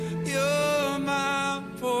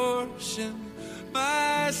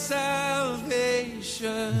my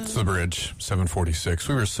salvation. It's The Bridge, 746.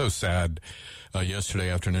 We were so sad yesterday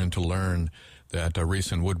afternoon to learn that a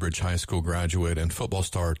recent Woodbridge High School graduate and football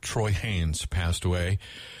star Troy Haynes passed away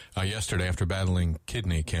yesterday after battling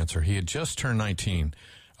kidney cancer. He had just turned 19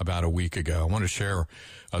 about a week ago. I want to share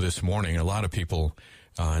this morning, a lot of people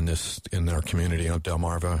in our community of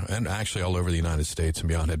Delmarva and actually all over the United States and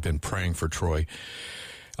beyond had been praying for Troy.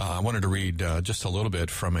 I wanted to read just a little bit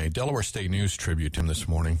from a Delaware State News tribute to him this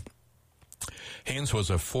morning. Haynes was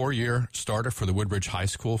a 4-year starter for the Woodbridge High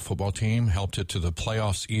School football team, helped it to the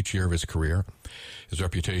playoffs each year of his career. His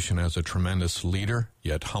reputation as a tremendous leader,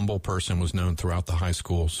 yet humble person was known throughout the high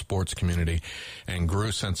school sports community and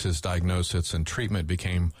grew since his diagnosis and treatment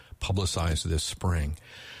became publicized this spring.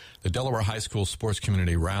 The Delaware High School sports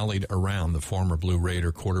community rallied around the former Blue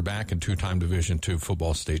Raider quarterback and two-time Division II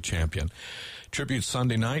football state champion. Tribute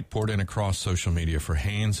Sunday night poured in across social media for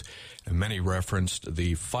Haynes, and many referenced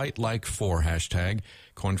the Fight Like 4 hashtag,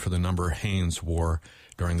 coined for the number Haynes wore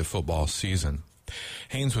during the football season.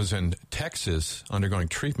 Haynes was in Texas undergoing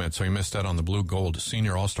treatment, so he missed out on the Blue-Gold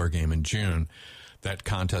Senior All-Star Game in June. That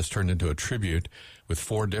contest turned into a tribute with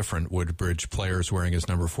 4 different Woodbridge players wearing his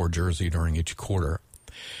number 4 jersey during each quarter.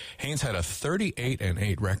 Haynes had a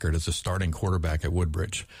 38-8 record as a starting quarterback at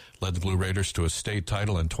Woodbridge, led the Blue Raiders to a state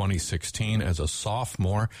title in 2016 as a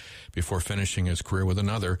sophomore before finishing his career with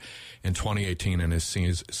another in 2018 in his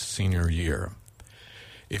senior year.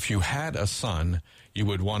 If you had a son, you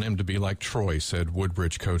would want him to be like Troy, said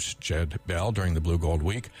Woodbridge coach Jed Bell during the Blue Gold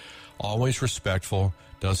Week. Always respectful,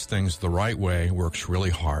 does things the right way, works really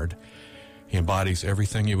hard. He embodies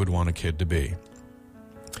everything you would want a kid to be.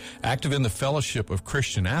 Active in the Fellowship of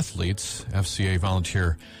Christian Athletes, FCA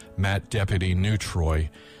volunteer Matt Deputy knew Troy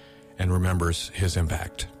and remembers his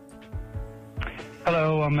impact.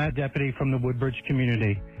 Hello, I'm Matt Deputy from the Woodbridge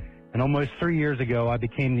community. And almost 3 years ago, I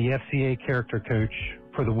became the FCA character coach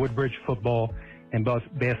for the Woodbridge football and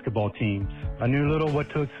basketball teams. I knew little what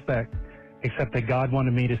to expect, except that God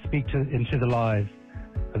wanted me to speak into the lives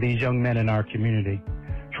of these young men in our community.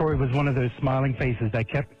 Troy was one of those smiling faces that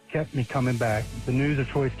kept me coming back. The news of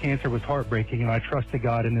Troy's cancer was heartbreaking, and I trusted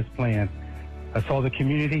God in his plan. I saw the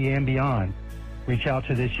community and beyond reach out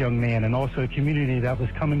to this young man, and also a community that was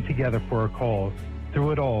coming together for a cause.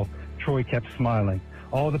 Through it all, Troy kept smiling.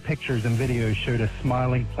 All the pictures and videos showed a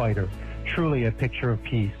smiling fighter, truly a picture of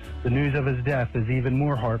peace. The news of his death is even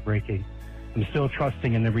more heartbreaking. I'm still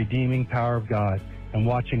trusting in the redeeming power of God and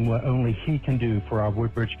watching what only He can do for our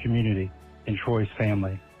Woodbridge community and Troy's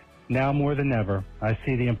family. Now more than ever, I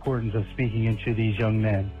see the importance of speaking into these young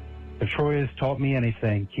men. If Troy has taught me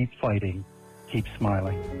anything, keep fighting, keep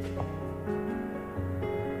smiling.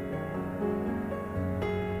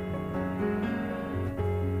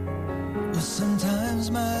 Well, sometimes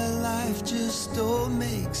my life just don't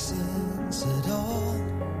make sense at all.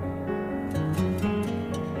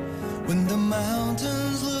 When the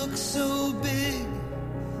mountains look so big,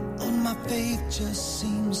 Lord, my faith just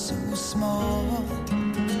seems so small.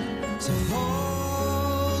 So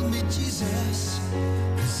hold me, Jesus,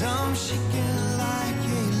 'cause I'm shaking like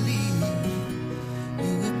a leaf.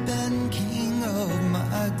 You have been King of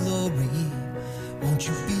my glory. Won't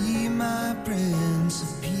you be my Prince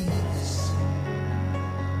of Peace?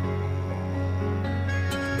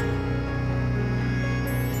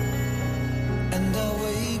 And I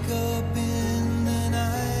wake up in the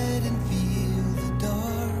night and feel the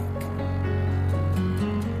dark.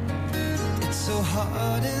 It's so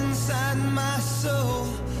hard inside my soul.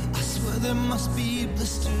 I swear there must be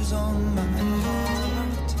blisters on my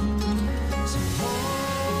heart. So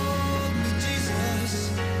hold me, Jesus,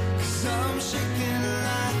 'cause I'm shaking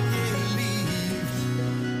like a leaf.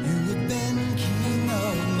 You have been King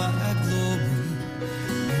of my glory.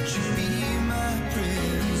 Won't you be my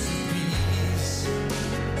Prince of Peace?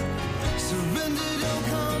 Surrender don't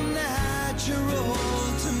come natural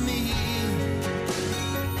to me.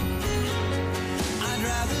 I'd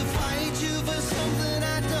rather fight you for something I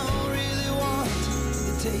don't really want.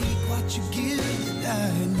 Take what you give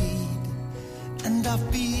that I need. And I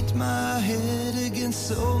beat my head against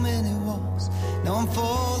so many walls. Now I'm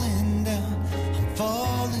falling down, I'm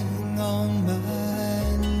falling on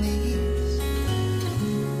my knees.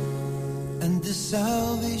 And the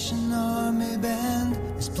Salvation Army band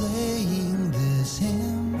is playing this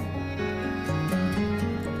hymn.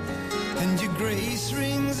 And your grace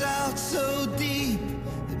rings out so deep,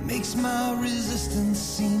 it makes my resistance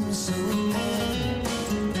seem so thin.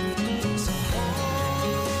 So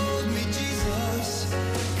hold me, Jesus,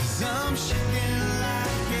 'cause I'm shaking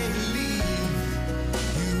like a leaf.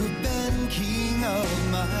 You have been King of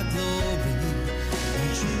my glory.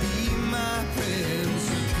 Won't you be my Prince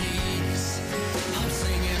of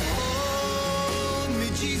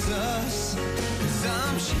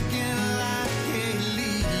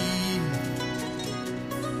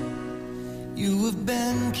have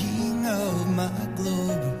been king of my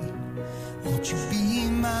glory. Won't you be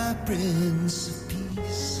my prince of